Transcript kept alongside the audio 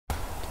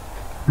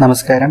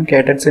നമസ്കാരം,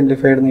 KTET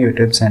simplified എന്ന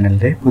YouTube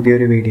ചാനലിൻ്റെ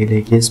പുതിയൊരു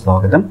വീഡിയോയിലേക്ക്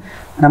സ്വാഗതം.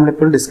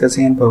 നമ്മളിപ്പോൾ ഡിസ്കസ്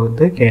ചെയ്യാൻ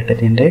പോകുന്നത്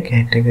KTETൻ്റെ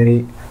കാറ്റഗറി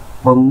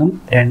 1,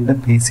 2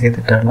 ബേസ്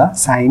ചെയ്തിട്ടുള്ള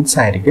സയൻസ്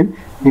ആയിരിക്കും.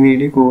 ഈ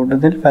വീഡിയോ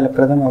കൂടുതൽ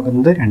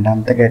ഫലപ്രദമാകുന്നത്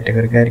രണ്ടാമത്തെ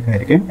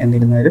കാറ്റഗറിക്കാർക്കായിരിക്കും.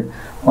 എന്നിരുന്നാലും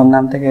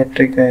ഒന്നാമത്തെ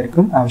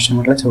കാറ്റഗറിക്കാർക്കും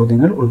ആവശ്യമുള്ള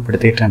ചോദ്യങ്ങൾ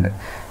ഉൾപ്പെടുത്തിയിട്ടുണ്ട്.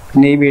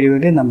 പിന്നെ ഈ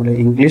വീഡിയോയിൽ നമ്മൾ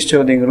ഇംഗ്ലീഷ്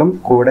ചോദ്യങ്ങളും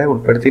കൂടെ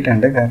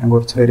ഉൾപ്പെടുത്തിയിട്ടുണ്ട്. കാരണം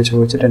കുറച്ച് പേര്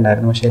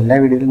ചോദിച്ചിട്ടുണ്ടായിരുന്നു. പക്ഷേ എല്ലാ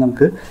വീഡിയോയിലും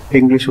നമുക്ക്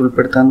ഇംഗ്ലീഷ്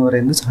ഉൾപ്പെടുത്തുക എന്ന്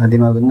പറയുന്നത്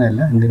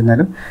സാധ്യമാകുന്നതല്ല.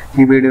 എന്നിരുന്നാലും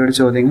ഈ വീഡിയോയുടെ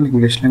ചോദ്യങ്ങൾ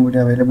ഇംഗ്ലീഷിലും കൂടി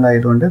അവൈലബിൾ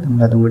ആയതുകൊണ്ട്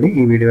നമ്മൾ അതും കൂടി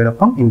ഈ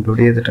വീഡിയോയിലൊപ്പം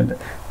ഇൻക്ലൂഡ് ചെയ്തിട്ടുണ്ട്.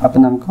 അപ്പം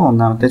നമുക്ക്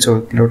ഒന്നാമത്തെ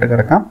ചോദ്യത്തിലോട്ട്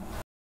കിടക്കാം.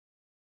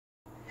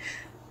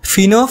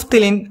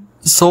 ഫിനോഫ്തലിൻ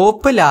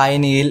സോപ്പ്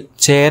ലായനിയിൽ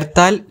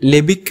ചേർത്താൽ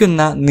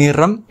ലഭിക്കുന്ന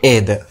നിറം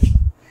ഏത്?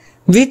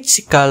 Which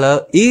colour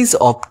is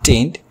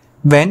obtained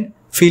when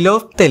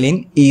phenolphthalein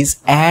is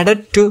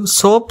added to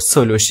soap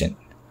solution?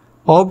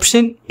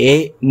 Option A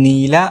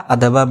നീല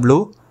അഥവാ ബ്ലൂ,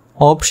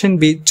 ഓപ്ഷൻ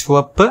ബി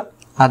ചുവപ്പ്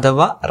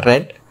അഥവാ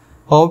red,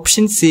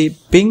 option C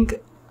pink,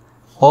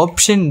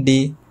 option D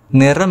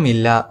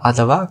നിറമില്ല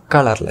അഥവാ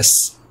കളർലെസ്.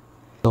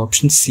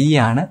 ഓപ്ഷൻ സി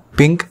ആണ്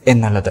പിങ്ക്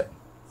എന്നുള്ളത്.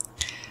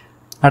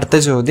 അടുത്ത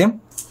ചോദ്യം,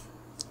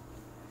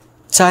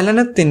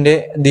 ചലനത്തിന്റെ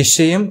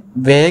ദിശയും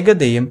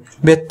വേഗതയും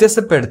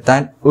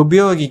വ്യത്യാസപ്പെടുത്താൻ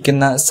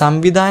ഉപയോഗിക്കുന്ന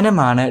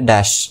സംവിധാനമാണ്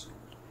dash.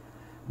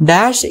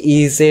 Dash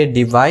is a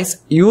device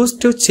used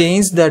to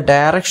change the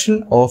direction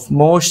of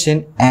motion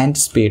and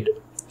speed.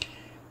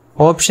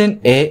 Option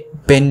A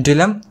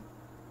pendulum,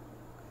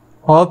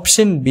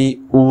 option B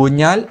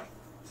ഊഞ്ഞാൽ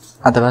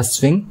അഥവാ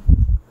swing,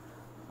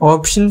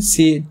 option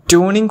C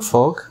tuning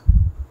fork,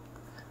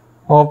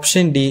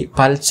 option D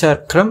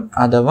പൽചക്രം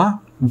അഥവാ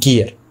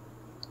ഗിയർ.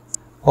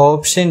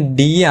 ഓപ്ഷൻ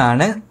ഡി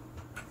ആണ്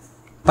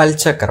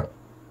പൽചക്രം.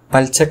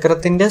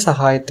 പൽചക്രത്തിൻ്റെ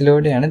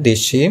സഹായത്തിലൂടെയാണ്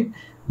ദിശയും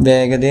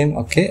വേഗതയും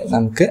ഒക്കെ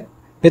നമുക്ക്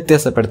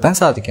വ്യത്യാസപ്പെടുത്താൻ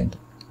സാധിക്കുന്നത്.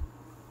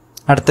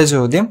 അടുത്ത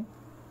ചോദ്യം,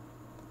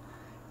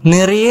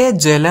 നിറയെ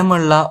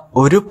ജലമുള്ള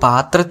ഒരു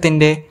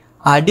പാത്രത്തിന്റെ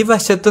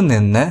അടിവശത്തു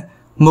നിന്ന്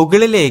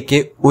മുകളിലേക്ക്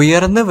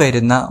ഉയർന്നു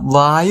വരുന്ന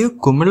വായു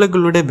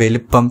കുമിളകളുടെ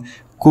വലുപ്പം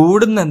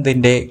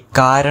കൂടുന്നതിന്റെ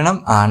കാരണം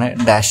ആണ്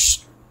dash.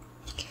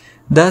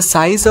 The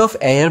size of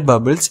air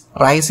bubbles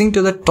rising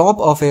to the top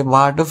of a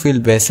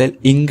water-filled vessel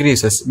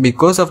increases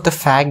because of the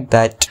fact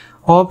that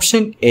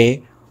option A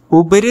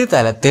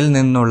ഉപരിതലത്തിൽ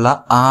നിന്നുള്ള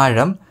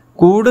ആഴം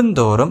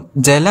കൂടുന്തോറും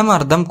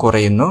ജലമർദ്ദം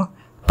കുറയുന്നു.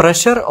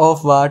 Pressure of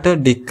water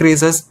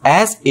decreases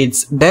as its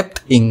depth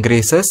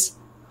increases.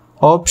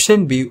 Option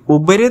B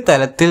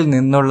ഉപരിതലത്തിൽ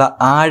നിന്നുള്ള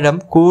ആഴം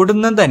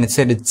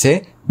കൂടുന്നതനുസരിച്ച്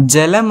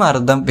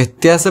ജലമർദ്ദം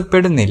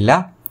വ്യത്യാസപ്പെടുന്നില്ല.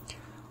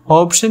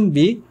 Option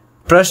B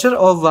pressure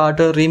of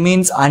water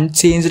remains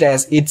unchanged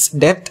as its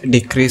depth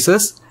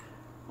decreases.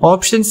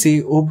 Option C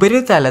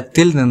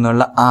ഉപരിതലത്തിൽ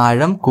നിന്നുള്ള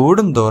ആഴം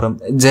കൂടുന്തോറും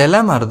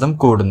ജലമർദ്ദം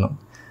കൂടുന്നു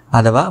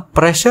അഥവാ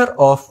pressure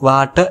of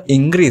water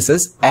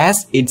increases as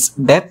its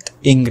depth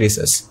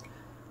increases.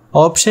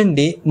 Option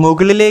D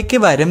മുകളിലേക്ക്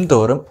വരും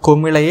തോറും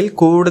കുമിളയിൽ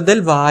കൂടുതൽ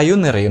വായു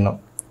നിറയുന്നു.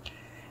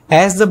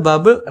 As the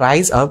bubble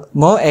rise up,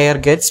 more air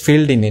gets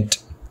filled in it.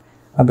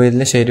 അപ്പോൾ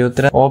ഇതിലെ ശരി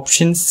ഉത്തരം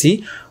ഓപ്ഷൻ സി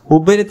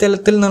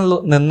ഉപരിതലത്തിൽ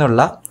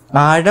നിന്നുള്ള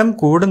ആഴം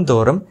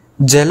കൂടുന്തോറും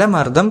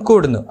ജലമർദ്ദം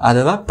കൂടുന്നു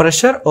അഥവാ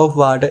pressure of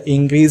water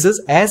increases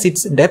as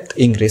its depth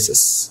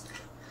increases.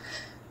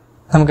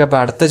 നമുക്കപ്പോൾ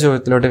അടുത്ത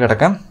ചോദ്യത്തിലോട്ട്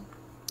കിടക്കാം.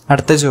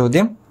 അടുത്ത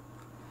ചോദ്യം,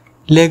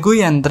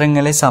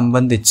 ലഘുയന്ത്രങ്ങളെ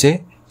സംബന്ധിച്ച്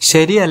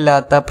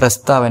ശരിയല്ലാത്ത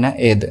പ്രസ്താവന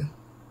ഏത്?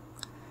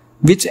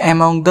 Which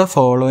among the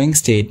following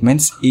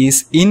statements is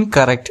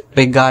incorrect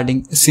regarding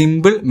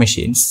simple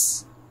machines?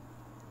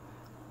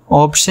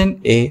 Option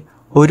A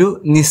ഒരു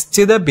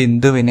നിശ്ചിത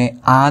ബിന്ദുവിനെ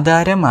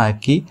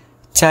ആധാരമാക്കി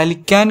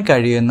ചലിക്കാൻ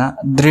കഴിയുന്ന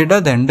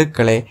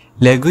ദൃഢദണ്ഡുക്കളെ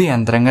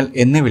ലഘുയന്ത്രങ്ങൾ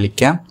എന്ന്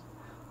വിളിക്കാം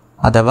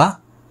അഥവാ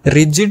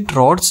rigid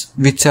roads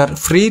which are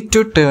free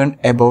to turn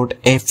about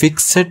A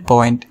fixed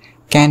point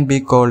can be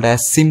called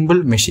as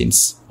simple machines.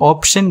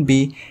 Option B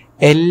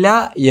എല്ലാ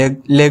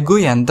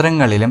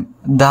ലഘുയന്ത്രങ്ങളിലും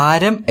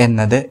ദാരം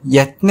എന്നത്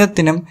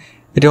യത്നത്തിനും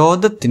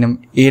രോധത്തിനും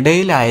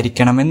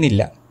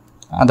ഇടയിലായിരിക്കണമെന്നില്ല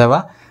അഥവാ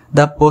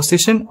the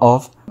position of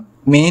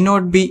may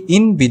not be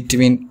in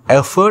between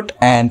effort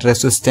and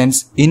resistance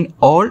in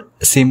all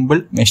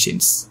simple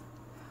machines.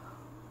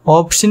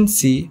 Option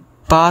C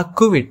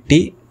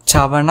പാക്കുവെട്ടി,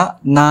 ചവണ,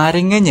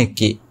 നാരങ്ങ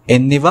ഞെക്കി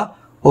എന്നിവ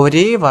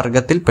ഒരേ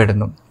വർഗത്തിൽ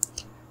പെടുന്നു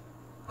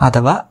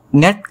അഥവാ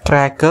net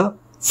cracker,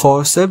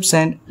 forceps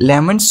and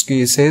lemon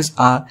സ്ക്വീസേഴ്സ്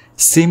are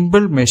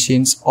simple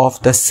machines of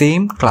the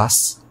same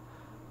class.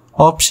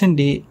 Option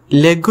D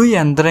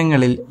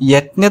ലഘുയന്ത്രങ്ങളിൽ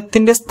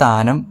യത്നത്തിന്റെ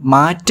സ്ഥാനം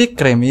മാറ്റി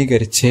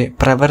ക്രമീകരിച്ച്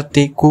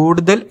പ്രവൃത്തി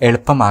കൂടുതൽ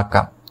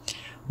എളുപ്പമാക്കാം.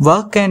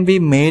 Work can be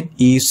made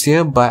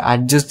easier by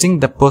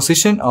adjusting the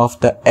position of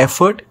the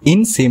effort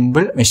in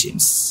simple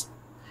machines.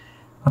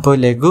 അപ്പോൾ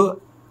ലഘു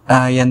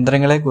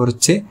യന്ത്രങ്ങളെ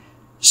കുറിച്ച്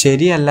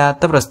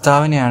ശരിയല്ലാത്ത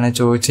പ്രസ്താവനയാണ്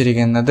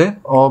ചോദിച്ചിരിക്കുന്നത്.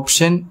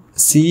 ഓപ്ഷൻ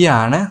സി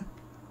ആണ്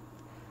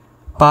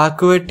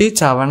പാക്കുവെട്ടി,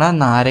 ചവണ,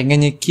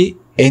 നാരങ്ങഞ്ഞെക്കി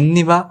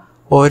എന്നിവ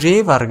ഒരേ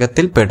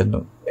വർഗത്തിൽ പെടുന്നു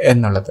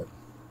എന്നുള്ളത്.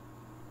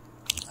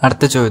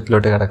 അടുത്ത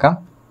ചോദ്യത്തിലോട്ട് കിടക്കാം.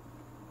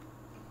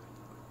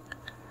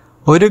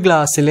 ഒരു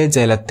ഗ്ലാസ്സിലെ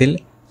ജലത്തിൽ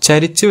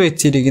ചരിച്ചു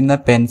വെച്ചിരിക്കുന്ന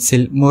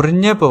പെൻസിൽ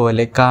മുറിഞ്ഞ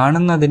പോലെ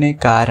കാണുന്നതിന്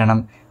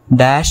കാരണം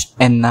ഡാഷ്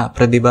എന്ന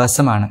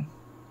പ്രതിഭാസമാണ്.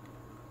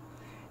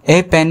 A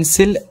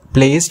pencil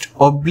placed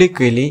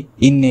obliquely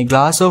in a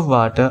glass of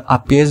water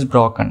appears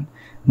broken.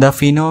 The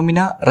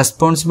phenomena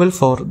responsible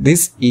for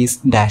this is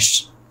dash.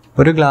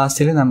 ഒരു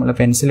ഗ്ലാസ്സിൽ നമ്മൾ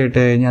പെൻസിൽ ഇട്ട്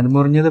കഴിഞ്ഞാൽ അത്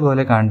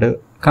മുറിഞ്ഞതുപോലെ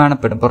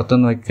കാണപ്പെടും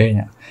പുറത്തുനിന്ന് നോക്കി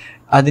കഴിഞ്ഞാൽ.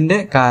 അതിൻ്റെ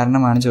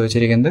കാരണമാണ്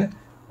ചോദിച്ചിരിക്കുന്നത്.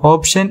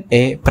 ഓപ്ഷൻ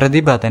എ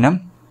പ്രതിപതനം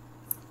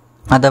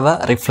അഥവാ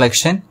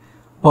റിഫ്ലക്ഷൻ,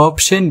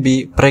 ഓപ്ഷൻ ബി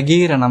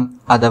പ്രകീരണം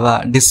അഥവാ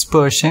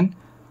ഡിസ്പേർഷൻ,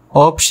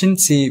 ഓപ്ഷൻ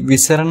സി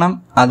വിസരണം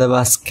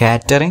അഥവാ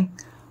സ്കാറ്ററിംഗ്,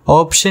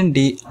 ഓപ്ഷൻ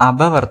ഡി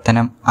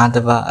അപവർത്തനം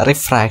അഥവാ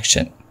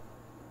റിഫ്രാക്ഷൻ.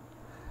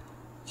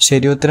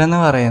 ശരിയുത്തരം എന്ന്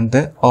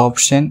പറയുന്നത്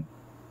ഓപ്ഷൻ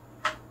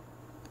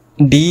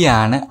ഡി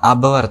ആണ്,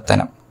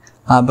 അപവർത്തനം.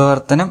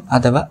 അപവർത്തനം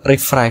അഥവാ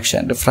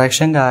റിഫ്രാക്ഷൻ.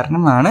 റിഫ്രാക്ഷൻ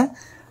കാരണമാണ്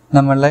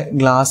നമ്മളുടെ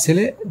ഗ്ലാസ്സിൽ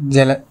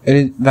ഒരു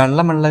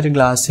വെള്ളമുള്ള ഒരു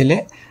ഗ്ലാസ്സിൽ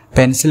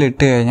പെൻസിൽ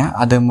ഇട്ട് കഴിഞ്ഞാൽ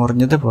അത്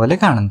മുറിഞ്ഞതുപോലെ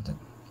കാണുന്നത്.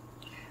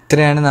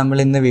 ഇത്രയാണ് നമ്മൾ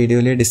ഇന്ന്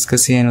വീഡിയോയിൽ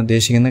ഡിസ്കസ് ചെയ്യാൻ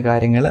ഉദ്ദേശിക്കുന്ന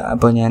കാര്യങ്ങൾ.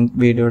 അപ്പോൾ ഞാൻ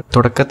വീഡിയോ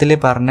തുടക്കത്തിൽ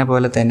പറഞ്ഞ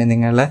പോലെ തന്നെ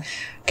നിങ്ങൾ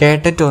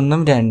KTET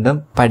 1ഉം 2ഉം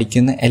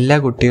പഠിക്കുന്ന എല്ലാ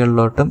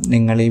കുട്ടികളിലോട്ടും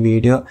നിങ്ങൾ ഈ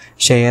വീഡിയോ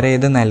ഷെയർ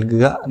ചെയ്ത്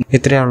നൽകുക.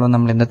 ഇത്രയേ ഉള്ളൂ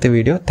നമ്മൾ ഇന്നത്തെ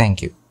വീഡിയോ.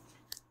 Thank you.